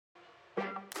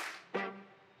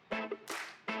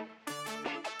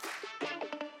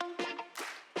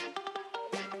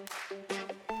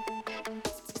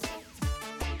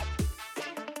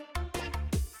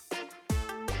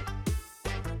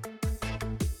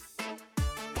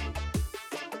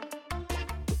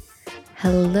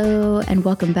Hello, and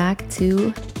welcome back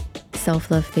to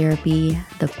Self-Love Therapy,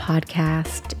 the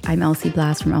podcast. I'm Elsie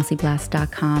Blast from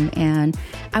elsieblast.com, and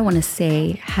I want to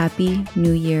say Happy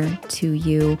New Year to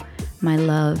you, my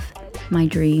love, my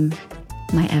dream,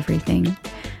 my everything.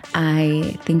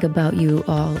 I think about you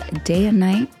all day and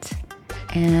night,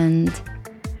 and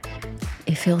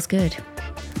it feels good.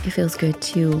 It feels good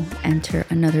to enter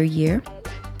another year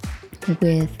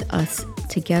with us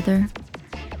together,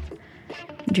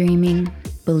 dreaming,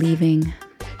 believing,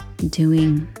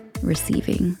 doing,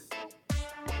 receiving,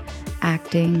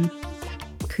 acting,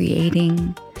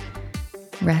 creating,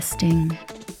 resting,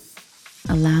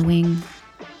 allowing,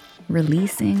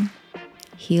 releasing,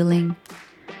 healing,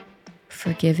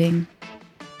 forgiving.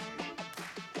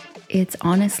 It's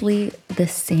honestly the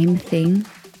same thing.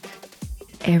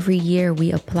 Every year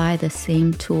we apply the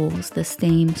same tools, the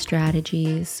same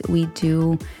strategies. We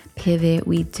do pivot,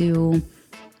 we do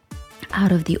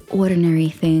out of the ordinary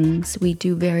things. We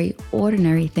do very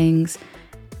ordinary things,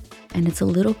 and it's a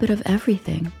little bit of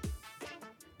everything.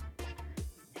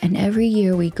 And every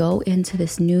year we go into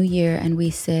this new year and we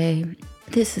say,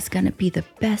 this is going to be the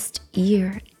best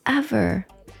year ever.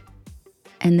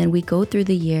 And then we go through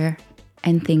the year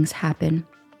and things happen.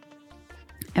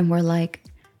 And we're like,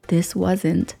 this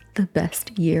wasn't the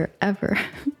best year ever.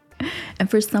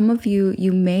 And for some of you,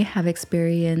 you may have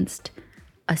experienced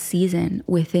a season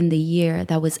within the year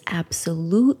that was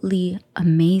absolutely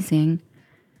amazing.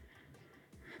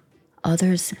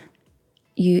 Others,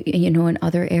 you know, in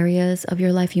other areas of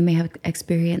your life, you may have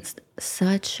experienced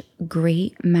such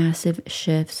great, massive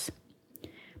shifts.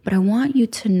 But I want you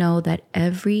to know that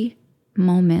every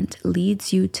moment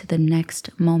leads you to the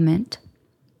next moment.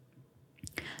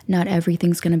 Not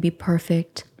everything's going to be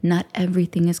perfect. Not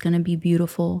everything is going to be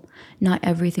beautiful. Not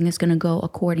everything is going to go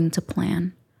according to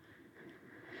plan.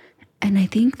 And I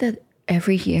think that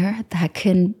every year that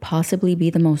can possibly be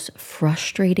the most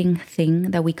frustrating thing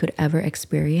that we could ever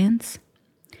experience.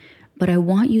 But I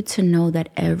want you to know that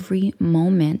every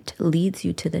moment leads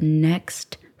you to the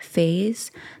next phase,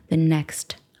 the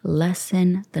next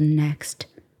lesson, the next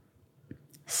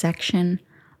section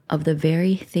of the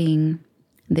very thing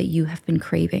that you have been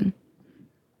craving.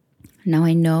 Now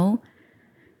I know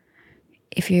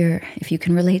if you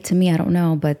can relate to me, I don't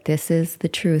know, but this is the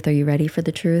truth. Are you ready for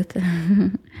the truth?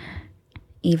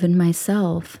 Even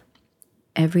myself,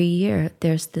 every year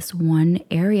there's this one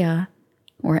area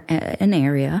or an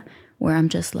area where I'm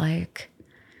just like,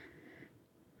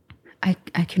 I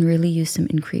can really use some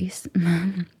increase.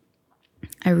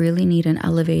 I really need an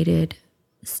elevated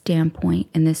standpoint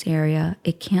in this area.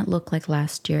 It can't look like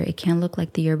last year. It can't look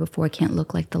like the year before. It can't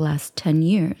look like the last 10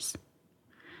 years.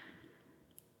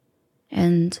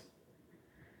 And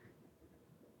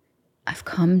I've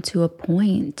come to a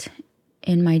point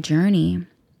in my journey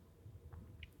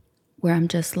where I'm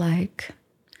just like,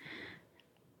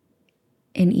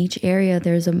 in each area,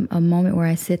 there's a moment where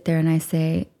I sit there and I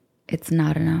say, it's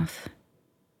not enough.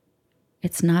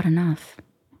 It's not enough.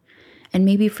 And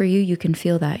maybe for you, you can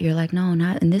feel that. You're like, no,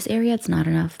 not in this area, it's not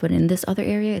enough. But in this other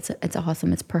area, it's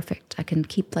awesome. It's perfect. I can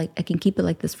keep it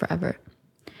like this forever.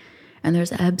 And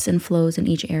there's ebbs and flows in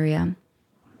each area.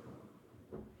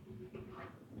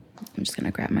 I'm just going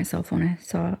to grab my cell phone. I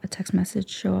saw a text message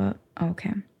show up.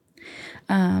 Okay.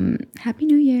 Happy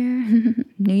New Year.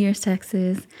 New Year's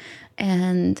Texas.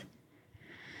 And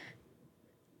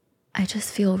I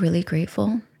just feel really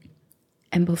grateful.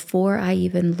 And before I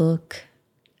even look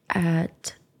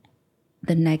at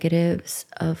the negatives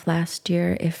of last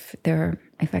year, if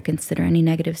I consider any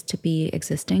negatives to be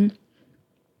existing,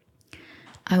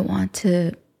 I want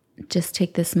to just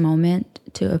take this moment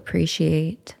to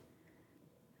appreciate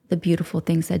the beautiful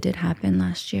things that did happen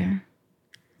last year.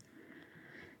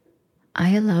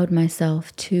 I allowed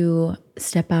myself to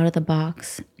step out of the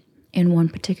box in one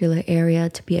particular area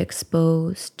to be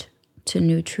exposed to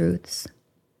new truths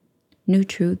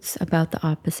about the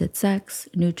opposite sex,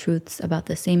 new truths about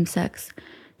the same sex,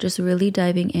 just really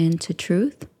diving into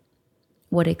truth,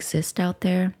 what exists out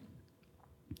there,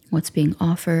 what's being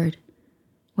offered,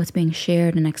 what's being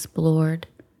shared and explored.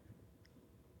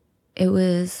 It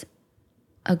was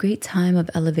a great time of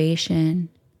elevation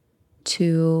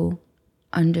to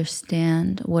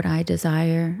understand what I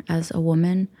desire as a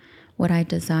woman, what I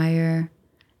desire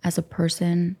as a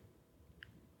person,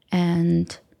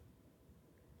 and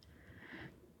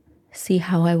see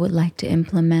how I would like to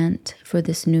implement for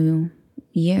this new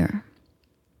year.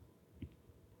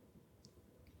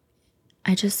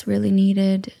 I just really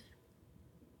needed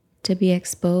to be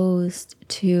exposed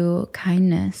to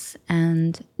kindness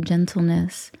and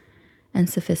gentleness and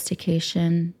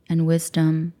sophistication and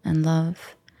wisdom and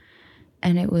love.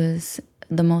 And it was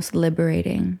the most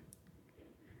liberating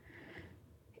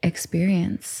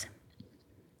experience.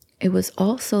 It was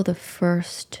also the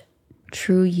first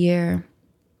true year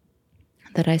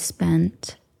that I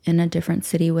spent in a different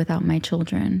city without my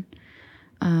children.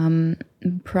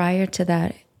 Prior to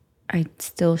that, I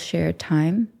still shared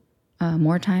time,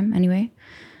 more time anyway,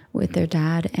 with their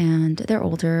dad, and they're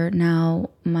older now.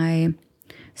 My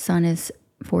son is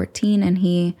 14 and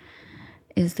he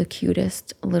is the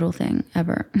cutest little thing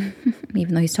ever,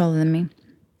 even though he's taller than me.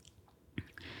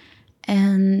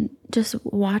 And just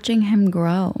watching him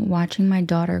grow, watching my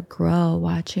daughter grow,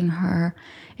 watching her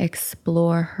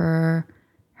explore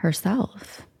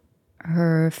herself,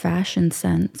 her fashion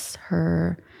sense,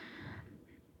 her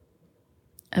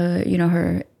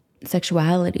her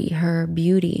sexuality, her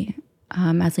beauty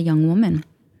as a young woman.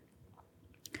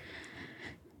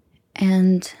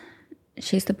 And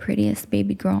she's the prettiest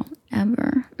baby girl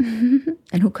ever.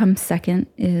 And who comes second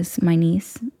is my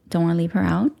niece. Don't want to leave her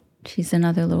out. She's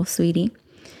another little sweetie.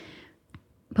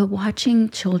 But watching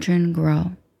children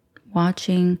grow,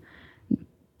 watching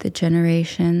the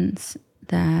generations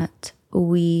that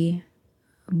we,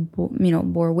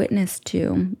 bore witness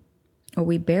to, or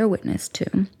we bear witness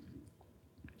to,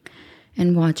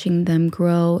 and watching them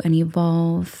grow and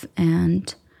evolve,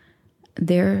 and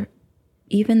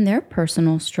even their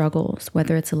personal struggles,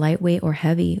 whether it's lightweight or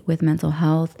heavy with mental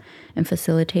health, and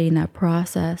facilitating that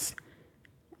process.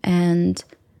 And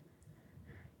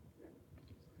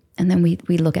then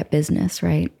we look at business,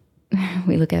 right?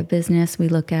 We look at business, we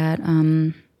look at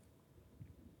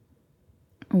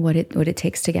what it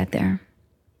takes to get there.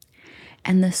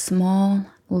 And the small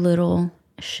little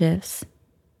shifts.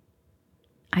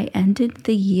 I ended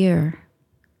the year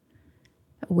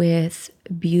with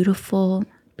beautiful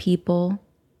people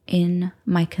in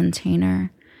my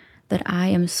container that I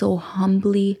am so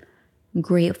humbly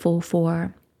grateful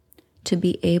for, to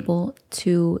be able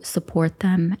to support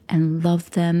them and love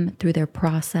them through their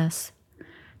process,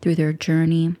 through their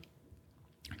journey,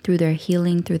 through their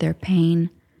healing, through their pain,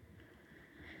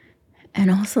 and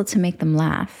also to make them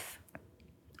laugh.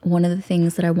 One of the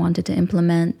things that I wanted to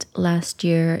implement last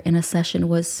year in a session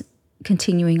was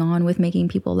continuing on with making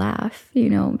people laugh,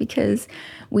 because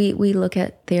we look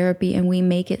at therapy and we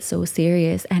make it so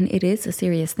serious, and it is a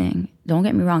serious thing. Don't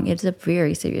get me wrong, it's a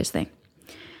very serious thing.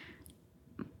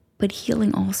 But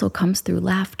healing also comes through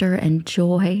laughter and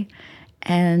joy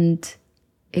and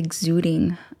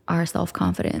exuding our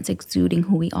self-confidence, exuding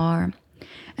who we are.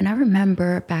 And I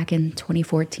remember back in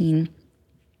 2014,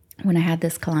 when I had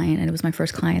this client, and it was my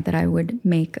first client that I would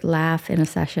make laugh in a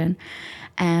session.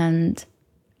 And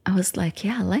I was like,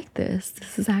 yeah, I like this.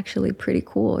 This is actually pretty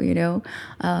cool,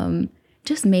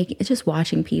 just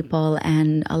watching people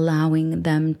and allowing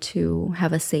them to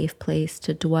have a safe place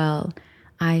to dwell,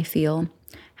 I feel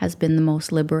has been the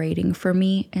most liberating for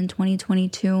me in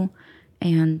 2022,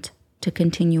 and to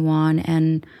continue on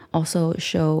and also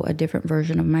show a different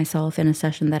version of myself in a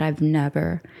session that I've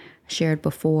never shared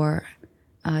before.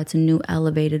 It's a new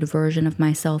elevated version of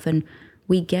myself, and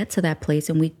we get to that place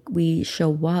and we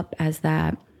show up as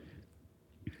that.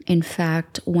 In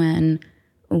fact, when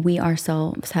we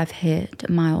ourselves have hit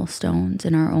milestones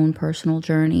in our own personal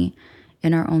journey,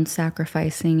 in our own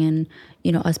sacrificing, and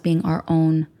us being our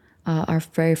own our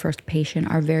very first patient,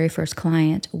 our very first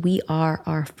client, we are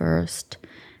our first,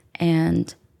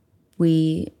 and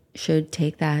we should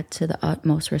take that to the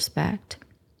utmost respect.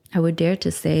 I would dare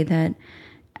to say that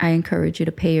I encourage you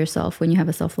to pay yourself when you have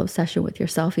a self-love session with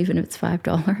yourself, even if it's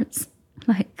 $5.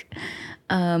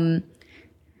 And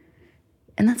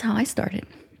that's how I started.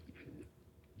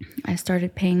 I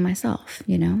started paying myself,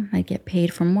 I'd get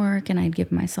paid from work and I'd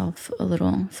give myself a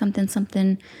little something.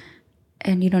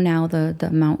 And, now the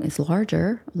amount is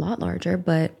larger, a lot larger,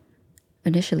 but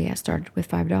initially I started with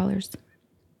 $5.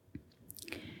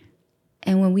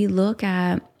 And when we look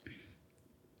at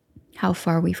how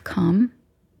far we've come,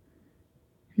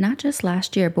 not just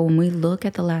last year, but when we look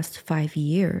at the last 5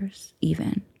 years,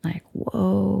 even, like,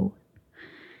 whoa.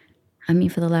 I mean,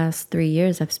 for the last 3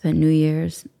 years, I've spent New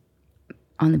Year's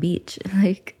on the beach.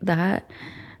 Like that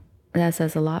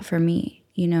says a lot for me,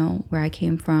 where I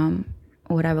came from,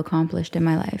 what I've accomplished in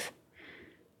my life.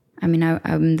 I mean,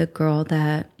 I'm the girl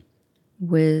that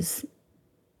was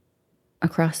living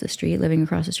across the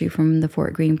street from the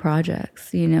Fort Greene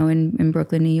projects, in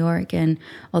Brooklyn, New York. And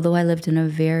although I lived in a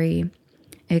very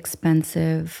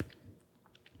expensive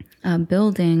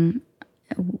building,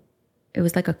 it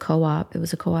was like a co-op. It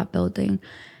was a co-op building,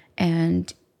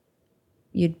 and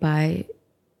you'd buy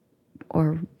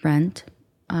or rent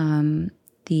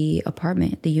the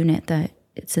apartment, the unit that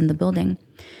it's in the building.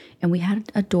 And we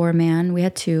had a doorman. We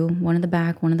had two, one in the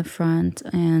back, one in the front.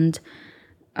 And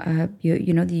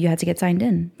you had to get signed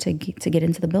in to get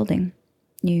into the building.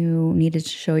 You needed to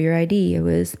show your ID.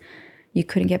 You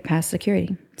couldn't get past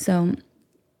security. So,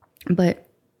 but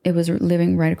it was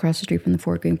living right across the street from the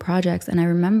Fort Greene projects. And I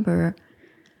remember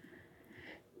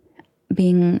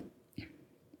being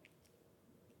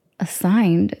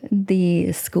assigned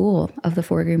the school of the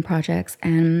Fort Greene projects,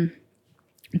 and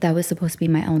that was supposed to be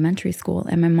my elementary school.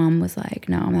 And my mom was like,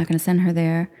 no, I'm not going to send her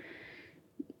there.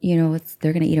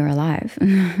 They're going to eat her alive,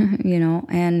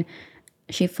 and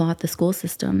she fought the school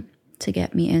system to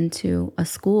get me into a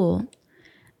school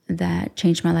that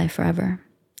changed my life forever.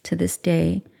 To this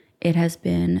day, it has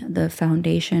been the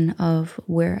foundation of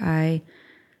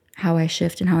how I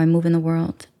shift and how I move in the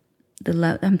world.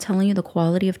 I'm telling you, the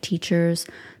quality of teachers,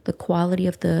 the quality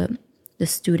of the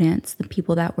students, the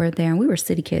people that were there, and we were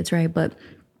city kids, right? But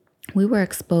we were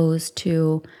exposed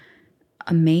to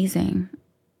amazing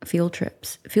field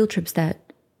trips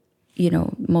that,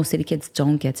 most city kids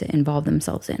don't get to involve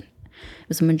themselves in. It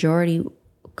was a majority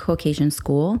Caucasian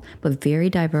school, but very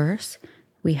diverse.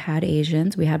 We had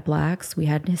Asians, we had Blacks, we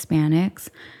had Hispanics,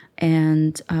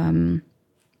 and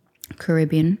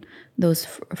Caribbean, those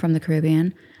from the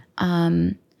Caribbean.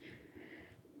 And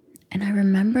I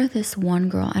remember this one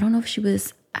girl, I don't know if she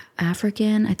was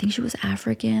African. I think she was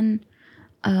African.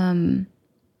 And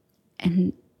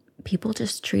people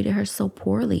just treated her so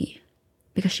poorly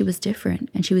because she was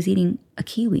different and she was eating a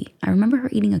kiwi. I remember her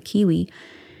eating a kiwi,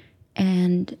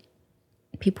 and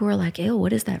people were like, ew,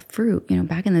 what is that fruit?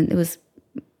 Back in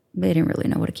they didn't really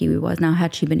know what a kiwi was. Now,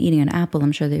 had she been eating an apple,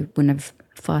 I'm sure they wouldn't have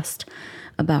fussed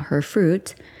about her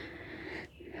fruit.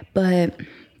 But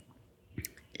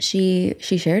she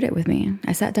shared it with me.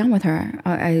 I sat down with her.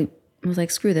 I was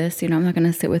like, screw this. I'm not going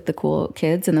to sit with the cool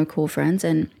kids and the cool friends.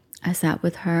 And I sat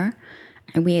with her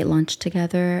and we ate lunch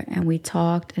together and we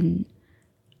talked. And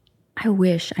I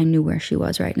wish I knew where she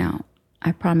was right now.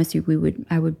 I promise you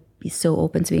I would be so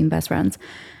open to being best friends.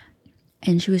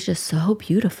 And she was just so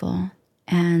beautiful.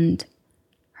 And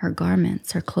her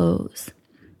garments, her clothes.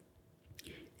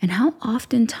 And how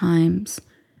oftentimes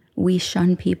we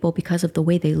shun people because of the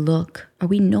way they look. Are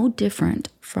we no different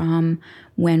from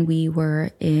when we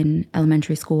were in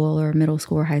elementary school or middle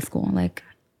school or high school? Like,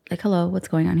 hello, what's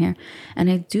going on here? And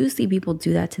I do see people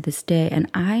do that to this day. And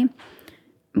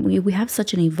we have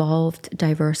such an evolved,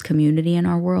 diverse community in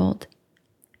our world.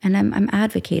 And I'm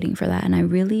advocating for that. And I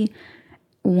really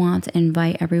want to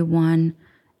invite everyone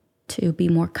to be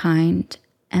more kind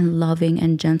and loving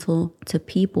and gentle to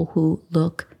people who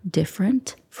look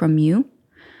different from you,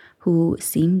 who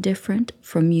seem different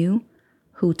from you,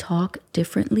 who talk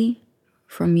differently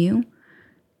from you,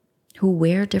 who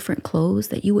wear different clothes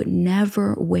that you would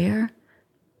never wear,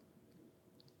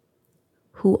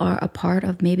 who are a part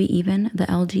of maybe even the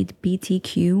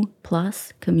LGBTQ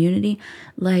plus community.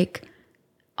 Like,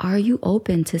 are you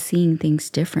open to seeing things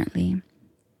differently?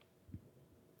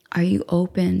 Are you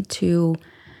open to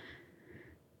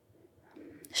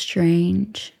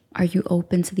strange? Are you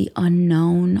open to the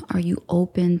unknown? Are you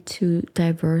open to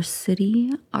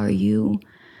diversity? Are you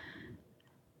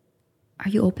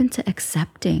open to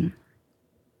accepting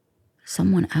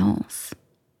someone else?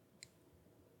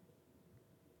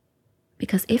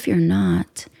 Because if you're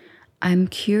not, I'm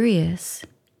curious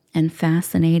and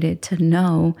fascinated to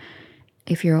know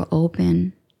if you're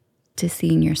open to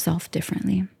seeing yourself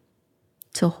differently,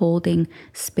 to holding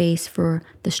space for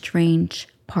the strange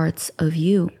parts of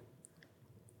you,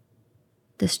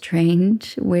 the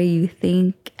strange way you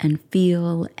think and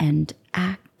feel and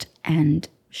act and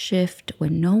shift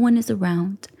when no one is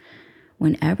around,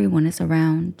 when everyone is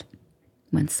around,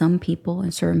 when some people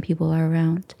and certain people are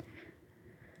around.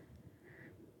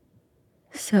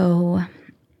 So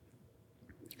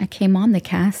I came on the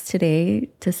cast today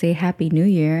to say Happy New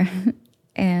Year,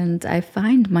 and I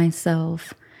find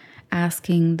myself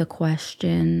asking the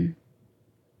question,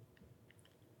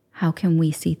 how can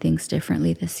we see things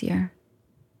differently this year?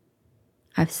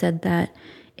 I've said that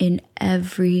in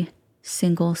every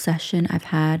single session I've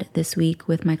had this week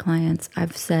with my clients.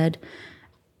 I've said,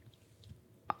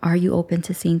 are you open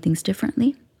to seeing things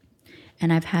differently?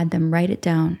 And I've had them write it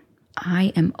down.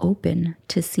 I am open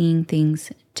to seeing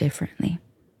things differently.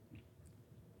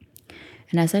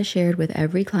 And as I shared with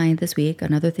every client this week,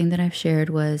 another thing that I've shared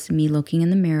was me looking in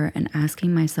the mirror and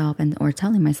asking myself or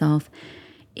telling myself,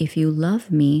 if you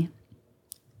love me,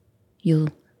 you'll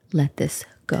let this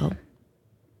go.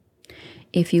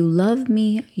 If you love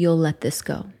me, you'll let this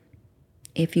go.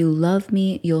 If you love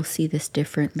me, you'll see this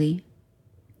differently.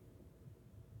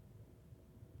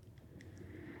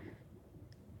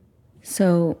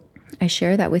 So I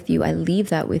share that with you. I leave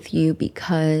that with you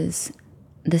because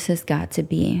this has got to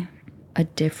be a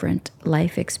different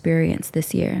life experience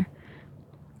this year.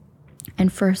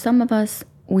 And for some of us,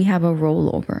 we have a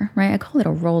rollover, right? I call it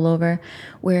a rollover,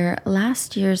 where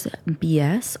last year's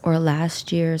BS or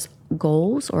last year's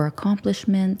goals or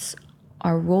accomplishments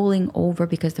are rolling over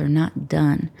because they're not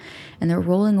done. And they're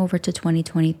rolling over to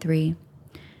 2023.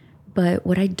 But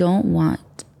what I don't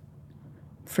want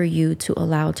for you to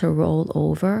allow to roll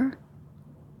over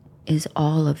is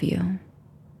all of you.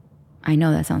 I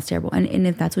know that sounds terrible. And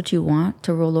if that's what you want,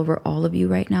 to roll over all of you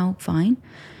right now, fine.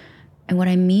 And what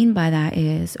I mean by that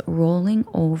is rolling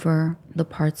over the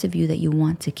parts of you that you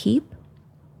want to keep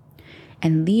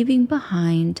and leaving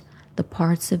behind the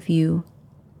parts of you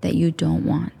that you don't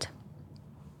want.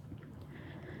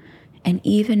 And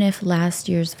even if last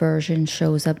year's version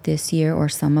shows up this year or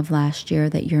some of last year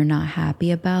that you're not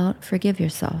happy about, forgive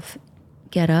yourself.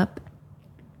 Get up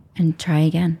and try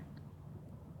again.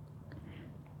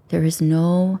 There is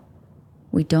no,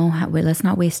 let's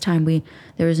not waste time.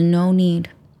 There is no need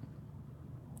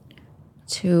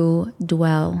to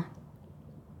dwell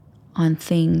on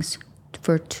things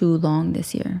for too long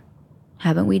this year.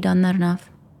 Haven't we done that enough?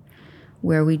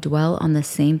 Where we dwell on the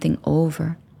same thing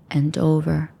over and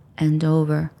over and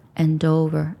over and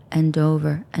over and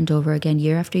over and over again,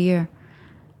 year after year.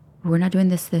 We're not doing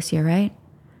this year, right?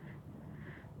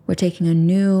 We're taking a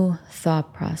new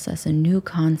thought process, a new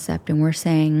concept, and we're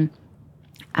saying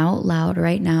out loud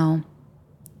right now,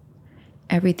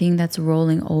 everything that's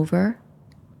rolling over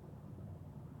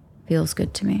feels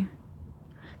good to me.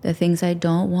 The things I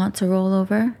don't want to roll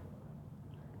over,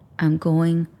 I'm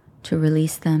going to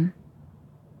release them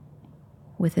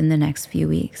within the next few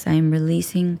weeks. I am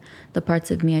releasing the parts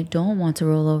of me I don't want to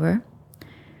roll over.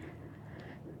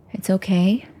 It's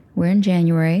okay. We're in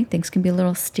January. Things can be a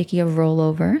little sticky of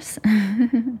rollovers.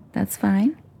 That's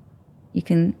fine. You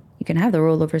can have the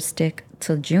rollover stick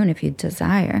till June if you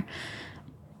desire.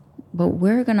 But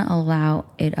we're going to allow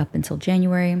it up until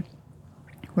January.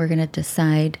 We're going to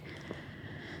decide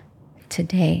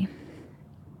today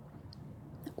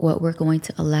what we're going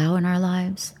to allow in our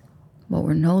lives, what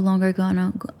we're no longer going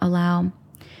to allow.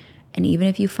 And even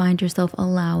if you find yourself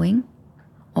allowing,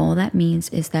 all that means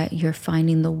is that you're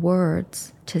finding the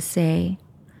words to say,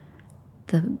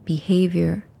 the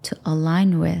behavior to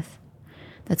align with,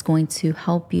 that's going to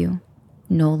help you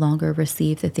no longer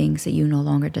receive the things that you no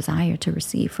longer desire to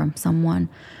receive from someone,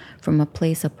 from a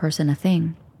place, a person, a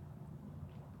thing.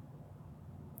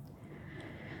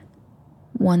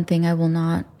 One thing I will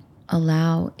not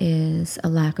allow is a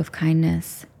lack of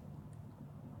kindness.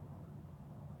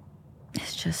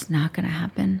 It's just not going to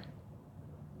happen.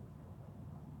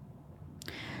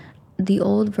 The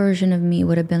old version of me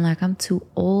would have been like, I'm too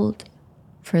old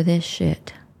for this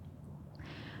shit.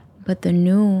 But the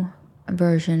new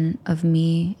version of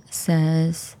me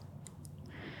says,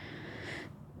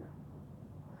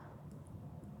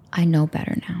 I know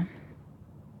better now.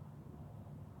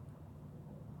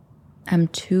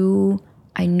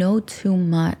 I know too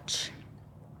much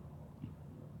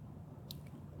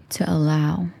to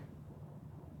allow.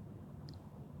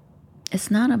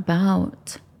 It's not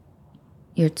about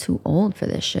you're too old for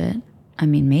this shit. I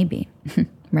mean, maybe,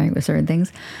 right, with certain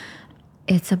things.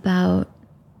 It's about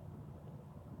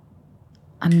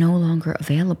I'm no longer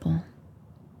available.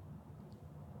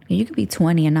 You could be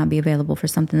 20 and not be available for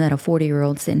something that a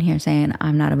 40-year-old sitting here saying,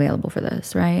 I'm not available for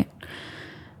this, right?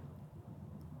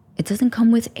 It doesn't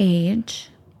come with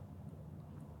age.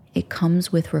 It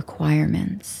comes with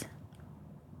requirements.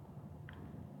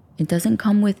 It doesn't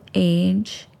come with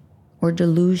age or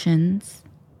delusions.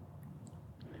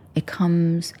 It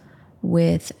comes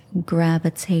with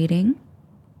gravitating,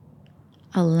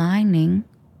 aligning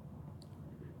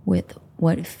with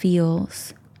what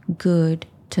feels good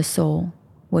to soul,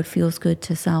 what feels good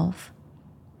to self.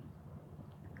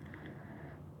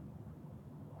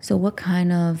 So what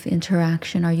kind of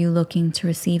interaction are you looking to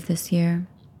receive this year?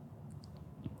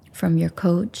 From your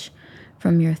coach,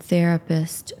 from your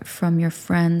therapist, from your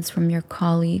friends, from your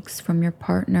colleagues, from your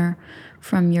partner,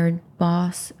 from your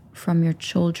boss, from your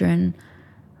children,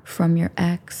 from your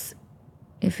ex,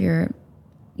 if you're,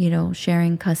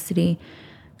 sharing custody,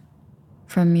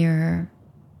 from your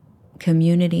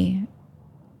community,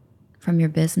 from your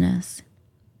business,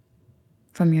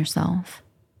 from yourself.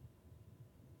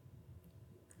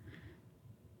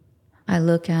 I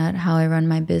look at how I run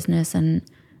my business and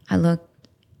I look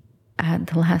at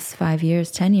the last 5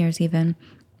 years, 10 years even,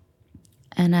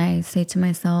 and I say to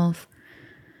myself,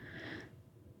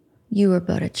 you were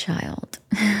but a child.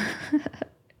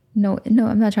 No,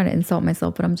 I'm not trying to insult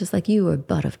myself, but I'm just like, you were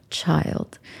but a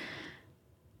child.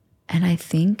 And I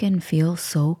think and feel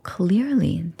so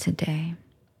clearly today.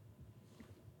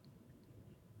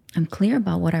 I'm clear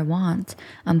about what I want.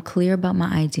 I'm clear about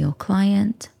my ideal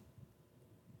client.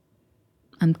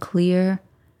 I'm clear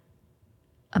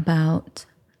about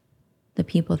the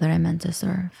people that I'm meant to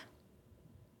serve.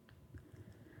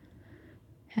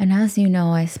 And as you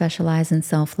know, I specialize in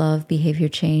self-love, behavior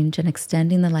change, and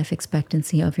extending the life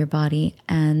expectancy of your body.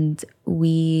 And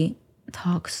we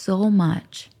talk so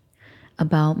much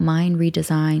about mind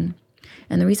redesign.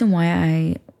 And the reason why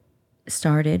I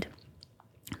started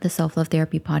the Self-Love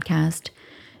Therapy podcast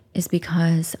is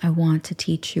because I want to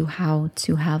teach you how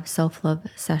to have self-love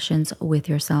sessions with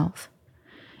yourself.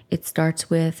 It starts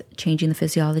with changing the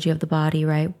physiology of the body,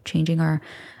 right? Changing our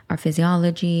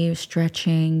physiology,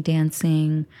 stretching,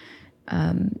 dancing,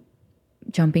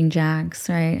 jumping jacks,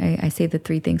 right? I say the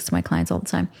 3 things to my clients all the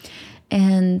time.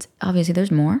 And obviously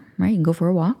there's more, right? You can go for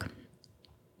a walk.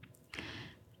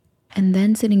 And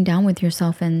then sitting down with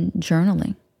yourself and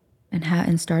journaling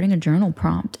and starting a journal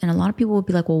prompt. And a lot of people will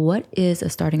be like, well, what is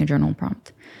starting a journal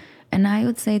prompt? And I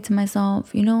would say to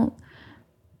myself, the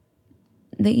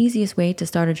easiest way to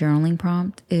start a journaling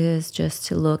prompt is just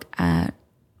to look at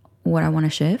what I want to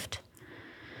shift.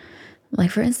 Like,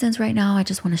 for instance, right now, I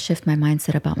just want to shift my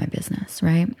mindset about my business,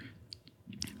 right?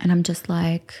 And I'm just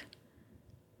like,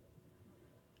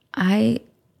 I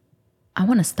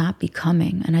want to stop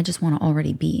becoming, and I just want to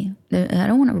already be. I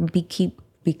don't want to keep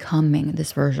becoming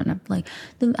this version of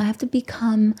I have to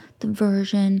become the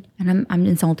version, and I'm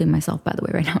insulting myself, by the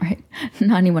way, right now, right?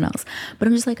 Not anyone else. But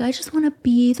I'm just like, I just want to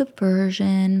be the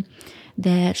version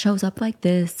that shows up like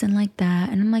this and like that.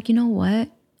 And I'm like, you know what?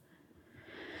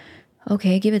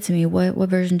 Okay, give it to me. What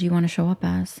version do you want to show up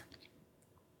as?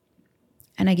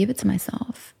 And I give it to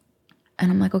myself. And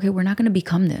I'm like, okay, we're not going to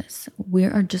become this. We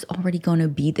are just already going to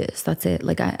be this. That's it.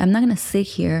 Like, I'm not going to sit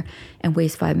here and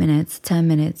waste 5 minutes, 10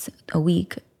 minutes, a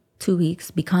week, 2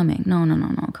 weeks becoming. No.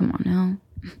 Come on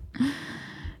now.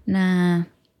 Nah,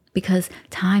 because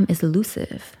time is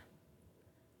elusive.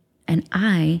 And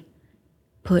I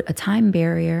put a time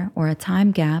barrier or a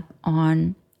time gap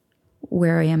on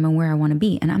where I am and where I want to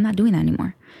be. And I'm not doing that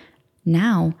anymore.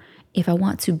 Now, if I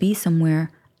want to be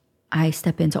somewhere, I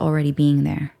step into already being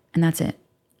there. And that's it.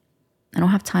 I don't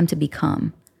have time to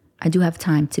become. I do have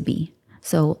time to be.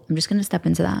 So I'm just going to step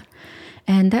into that.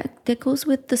 And that goes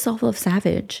with the self-love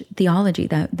savage theology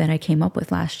that I came up with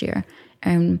last year.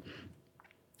 And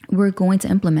we're going to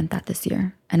implement that this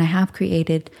year. And I have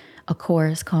created a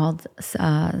course called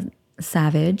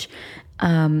Savage.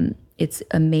 It's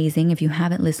amazing. If you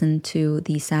haven't listened to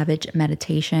the Savage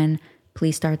meditation,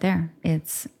 please start there.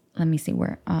 Let me see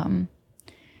where,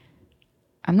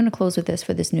 I'm going to close with this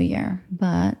for this new year,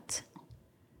 but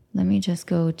let me just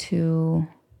go to,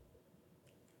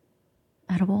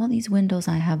 out of all these windows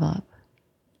I have up,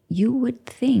 you would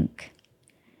think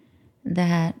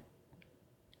that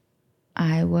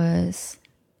I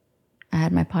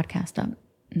had my podcast up.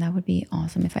 And that would be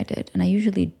awesome if I did. And I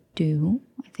usually do,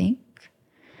 I think.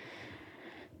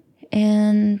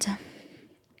 And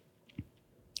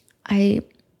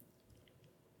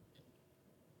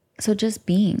so just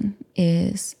being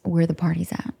is where the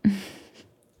party's at.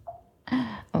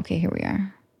 Okay, here we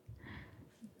are.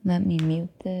 Let me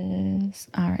mute this.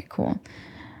 All right, cool.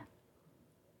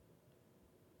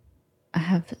 I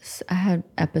had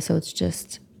episodes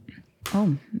just,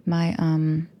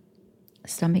 my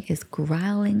stomach is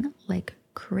growling like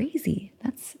crazy.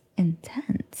 That's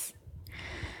intense.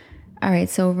 All right,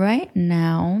 so right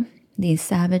now, the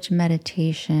Savage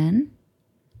meditation,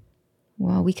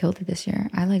 well, we killed it this year.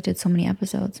 I did so many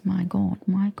episodes. My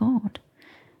God.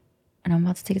 And I'm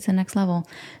about to take it to the next level.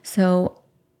 So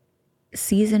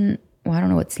I don't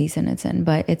know what season it's in,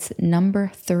 but it's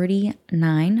number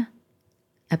 39,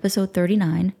 episode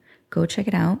 39. Go check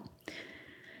it out.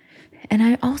 And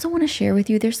I also want to share with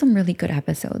you, there's some really good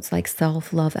episodes like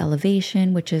Self-Love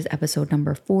Elevation, which is episode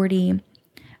number 40.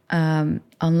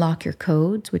 Unlock Your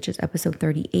Codes, which is episode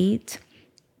 38.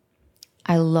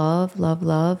 I love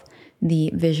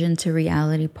the Vision to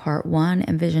Reality Part 1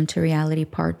 and Vision to Reality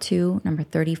Part 2, number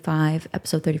 35,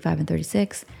 episode 35 and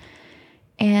 36.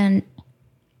 And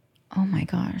oh my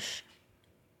gosh,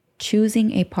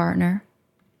 Choosing a Partner,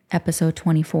 episode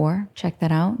 24. Check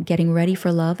that out. Getting Ready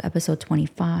for Love, episode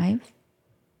 25.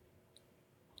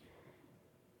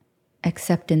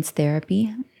 Acceptance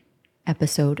Therapy,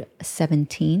 episode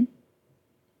 17.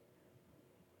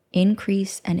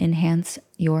 Increase and enhance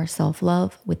your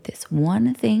self-love with this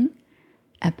one thing,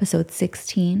 episode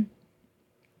 16.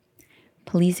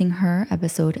 Pleasing Her,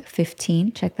 episode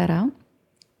 15. Check that out.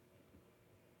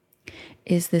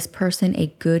 Is This Person a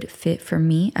Good Fit for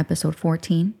Me, episode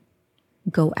 14.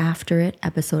 Go After It,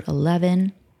 episode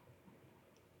 11.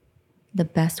 The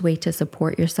Best Way to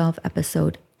Support Yourself,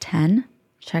 episode 10.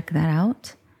 Check that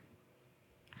out.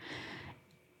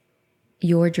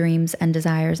 Your Dreams and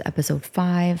Desires, episode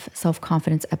 5.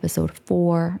 Self-Confidence, episode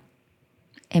 4.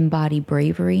 Embody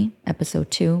Bravery, episode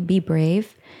 2. Be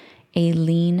Brave. A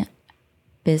Lean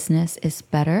Business is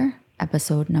Better,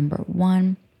 episode number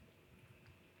 1.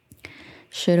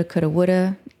 Shoulda, coulda,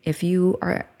 woulda. If you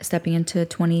are stepping into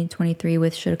 2023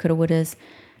 with shoulda, coulda, wouldas,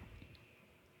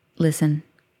 listen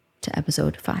to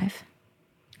episode 5.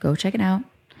 Go check it out.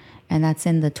 And that's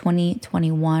in the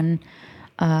 2021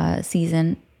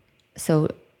 season. So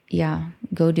yeah,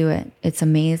 go do it. It's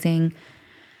amazing.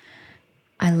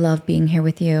 I love being here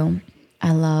with you.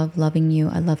 I love loving you.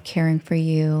 I love caring for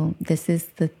you. This is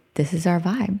our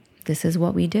vibe. This is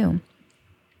what we do.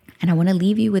 And I want to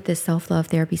leave you with this self-love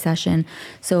therapy session.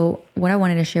 So what I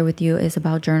wanted to share with you is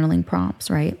about journaling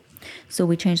prompts, right? So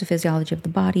we change the physiology of the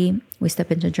body. We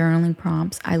step into journaling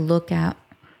prompts. I look at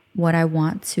what I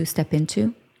want to step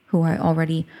into, who I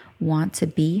already want to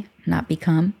be, not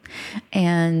become.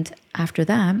 And after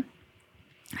that,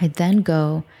 I then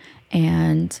go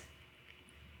and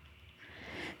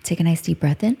take a nice deep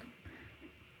breath in.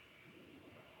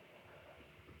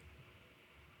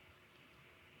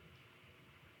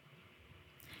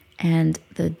 And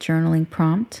the journaling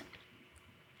prompt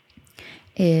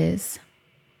is,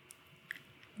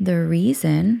 the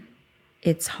reason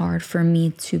it's hard for me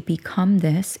to become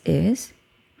this is,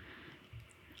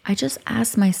 I just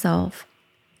ask myself,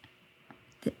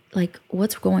 like,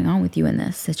 what's going on with you in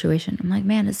this situation? I'm like,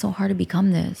 man, it's so hard to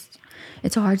become this.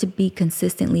 It's so hard to be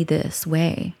consistently this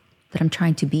way that I'm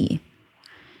trying to be.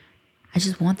 I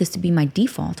just want this to be my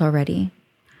default already.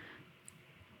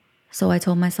 So I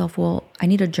told myself, well, I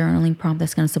need a journaling prompt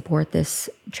that's going to support this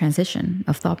transition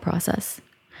of thought process.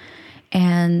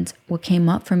 And what came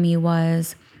up for me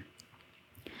was,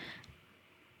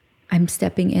 I'm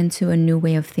stepping into a new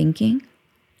way of thinking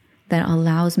that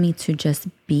allows me to just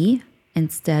be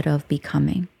instead of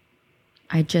becoming.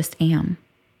 I just am.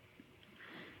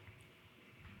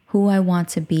 Who I want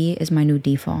to be is my new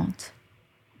default.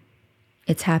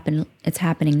 It's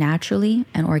happening naturally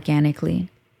and organically.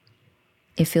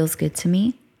 It feels good to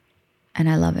me and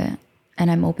I love it. And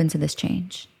I'm open to this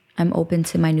change. I'm open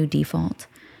to my new default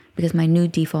because my new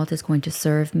default is going to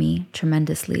serve me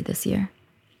tremendously this year.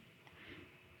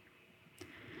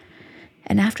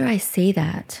 And after I say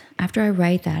that, after I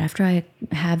write that, after I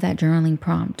have that journaling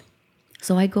prompt,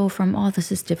 so I go from, oh,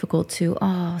 this is difficult to,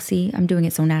 oh, see, I'm doing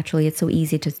it so naturally. It's so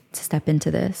easy to step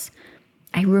into this.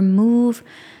 I remove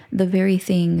the very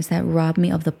things that rob me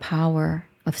of the power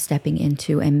of stepping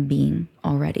into and being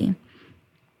already.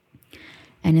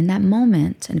 And in that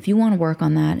moment, and if you want to work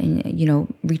on that and,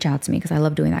 reach out to me because I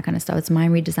love doing that kind of stuff. It's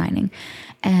mind redesigning.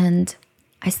 And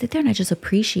I sit there and I just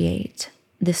appreciate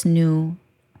this new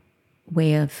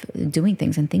way of doing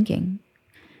things and thinking.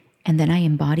 And then I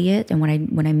embody it. And what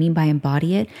I mean by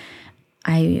embody it,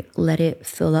 I let it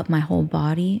fill up my whole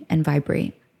body and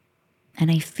vibrate. And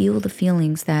I feel the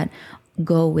feelings that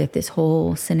go with this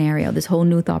whole scenario, this whole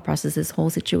new thought process, this whole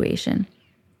situation.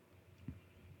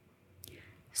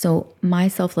 So my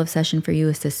self-love session for you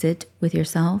is to sit with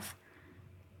yourself,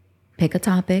 pick a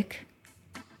topic.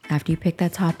 After you pick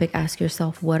that topic, ask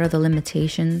yourself, what are the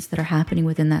limitations that are happening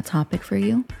within that topic for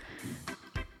you?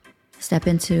 Step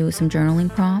into some journaling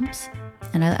prompts.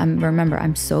 And remember,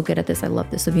 I'm so good at this. I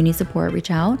love this. So if you need support, reach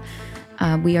out.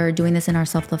 We are doing this in our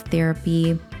self-love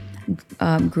therapy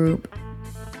group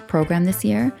program this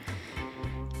year.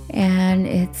 And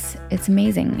it's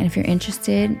amazing. And if you're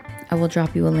interested, I will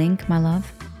drop you a link, my love.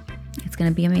 It's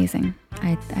going to be amazing.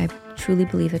 I truly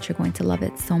believe that you're going to love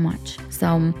it so much.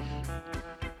 So,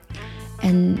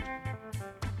 and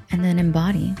then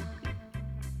embody.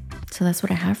 So that's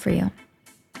what I have for you.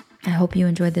 I hope you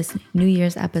enjoyed this New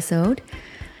Year's episode.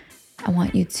 I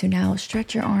want you to now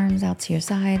stretch your arms out to your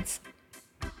sides,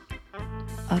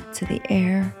 up to the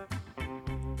air,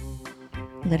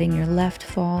 letting your left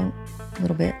fall a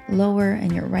little bit lower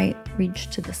and your right reach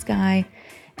to the sky,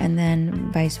 and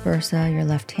then vice versa, your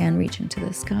left hand reach into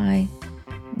the sky,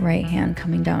 right hand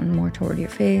coming down more toward your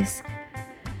face.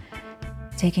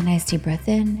 Take a nice deep breath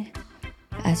in.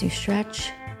 As you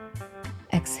stretch,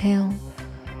 exhale.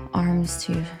 Arms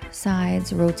to your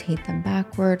sides, rotate them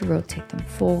backward, rotate them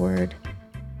forward.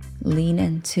 Lean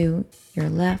into your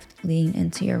left, lean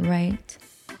into your right.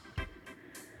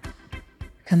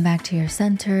 Come back to your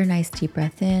center, nice deep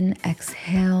breath in,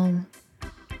 exhale.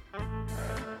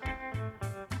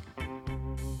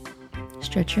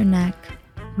 Stretch your neck,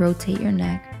 rotate your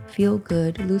neck, feel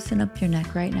good, loosen up your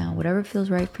neck right now. Whatever feels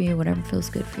right for you, whatever feels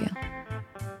good for you.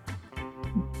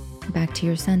 Back to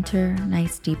your center.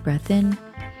 Nice deep breath in.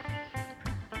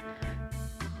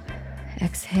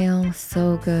 Exhale.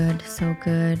 So good, so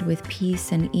good. With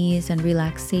peace and ease and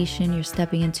relaxation, you're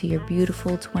stepping into your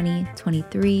beautiful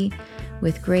 2023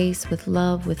 with grace, with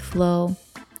love, with flow.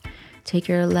 Take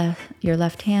your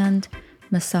left hand,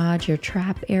 massage your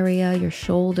trap area, your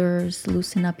shoulders,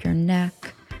 loosen up your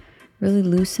neck. Really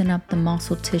loosen up the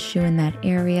muscle tissue in that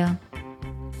area.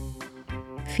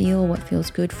 Feel what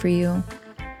feels good for you.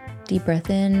 Deep breath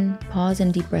in, pause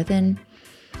and deep breath in.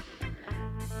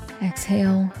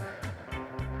 Exhale.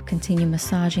 Continue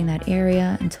massaging that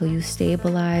area until you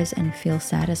stabilize and feel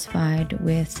satisfied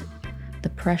with the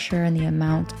pressure and the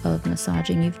amount of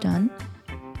massaging you've done.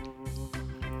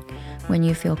 When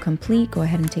you feel complete, go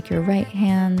ahead and take your right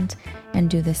hand and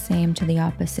do the same to the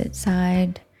opposite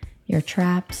side. Your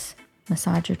traps,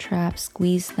 massage your traps,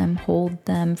 squeeze them, hold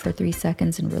them for 3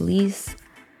 seconds and release.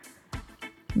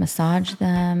 Massage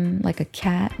them like a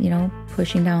cat,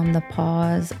 pushing down the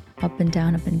paws up and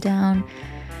down, up and down.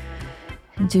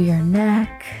 Do your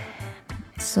neck.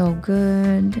 So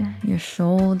good. Your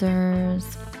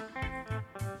shoulders.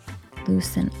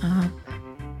 Loosen up.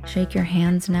 Shake your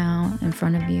hands now in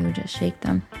front of you. Just shake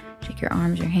them. Shake your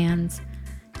arms, your hands.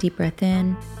 Deep breath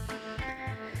in.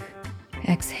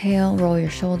 Exhale. Roll your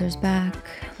shoulders back.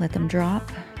 Let them drop.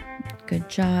 Good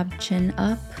job. Chin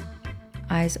up.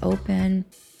 Eyes open.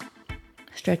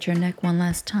 Stretch your neck one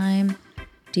last time.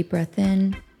 Deep breath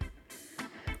in.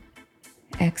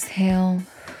 Exhale.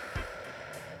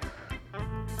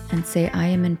 And say, I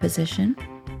am in position.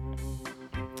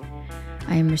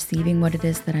 I am receiving what it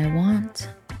is that I want.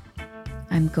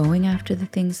 I'm going after the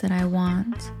things that I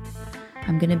want.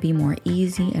 I'm going to be more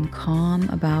easy and calm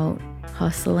about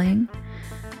hustling.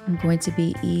 I'm going to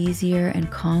be easier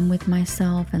and calm with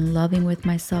myself and loving with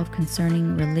myself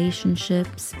concerning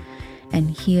relationships and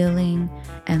healing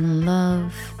and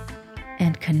love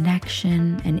and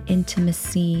connection and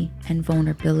intimacy and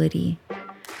vulnerability.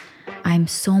 I'm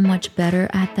so much better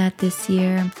at that this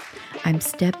year. I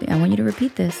want you to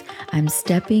repeat this. I'm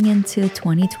stepping into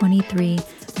 2023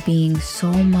 being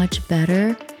so much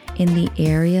better in the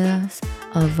areas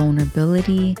of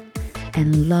vulnerability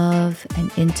and love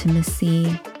and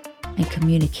intimacy and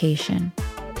communication.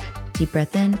 Deep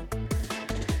breath in.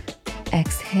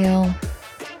 Exhale.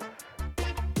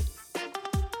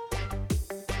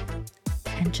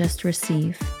 And just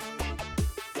receive.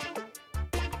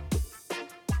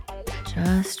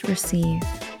 Just receive.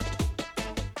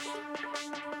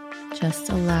 Just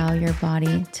allow your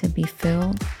body to be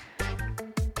filled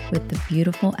with the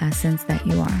beautiful essence that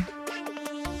you are.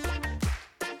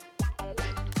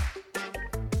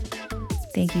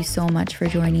 Thank you so much for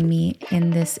joining me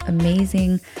in this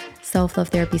amazing self-love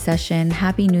therapy session.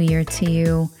 Happy New Year to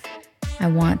you. I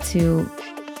want to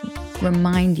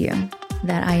remind you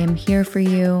that I am here for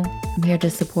you. I'm here to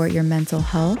support your mental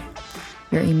health,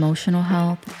 your emotional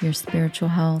health, your spiritual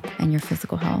health, and your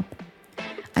physical health.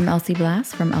 I'm Elsie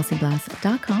Blass from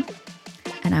elsieblass.com,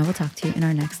 and I will talk to you in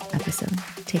our next episode.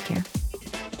 Take care.